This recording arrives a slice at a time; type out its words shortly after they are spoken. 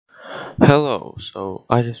Hello, so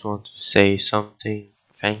I just want to say something.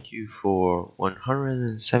 Thank you for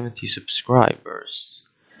 170 subscribers.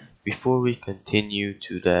 Before we continue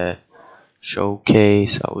to the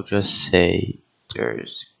showcase, I will just say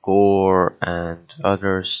there's gore and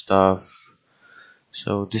other stuff.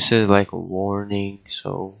 So this is like a warning.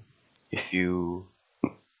 So if you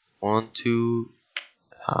want to,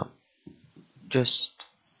 um, just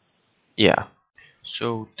yeah.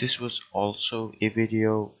 So this was also a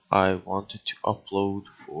video I wanted to upload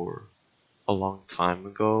for a long time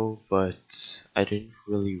ago, but I didn't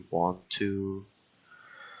really want to.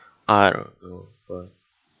 I don't know, but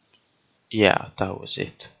yeah, that was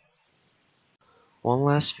it. One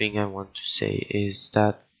last thing I want to say is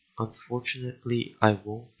that unfortunately I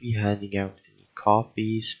won't be handing out any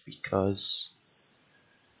copies because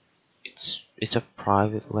it's a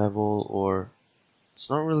private level, or it's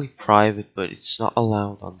not really private, but it's not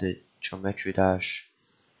allowed on the geometry dash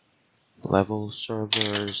level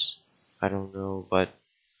servers. I don't know, but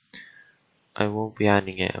I won't be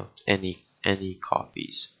handing out any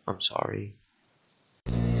copies. I'm sorry.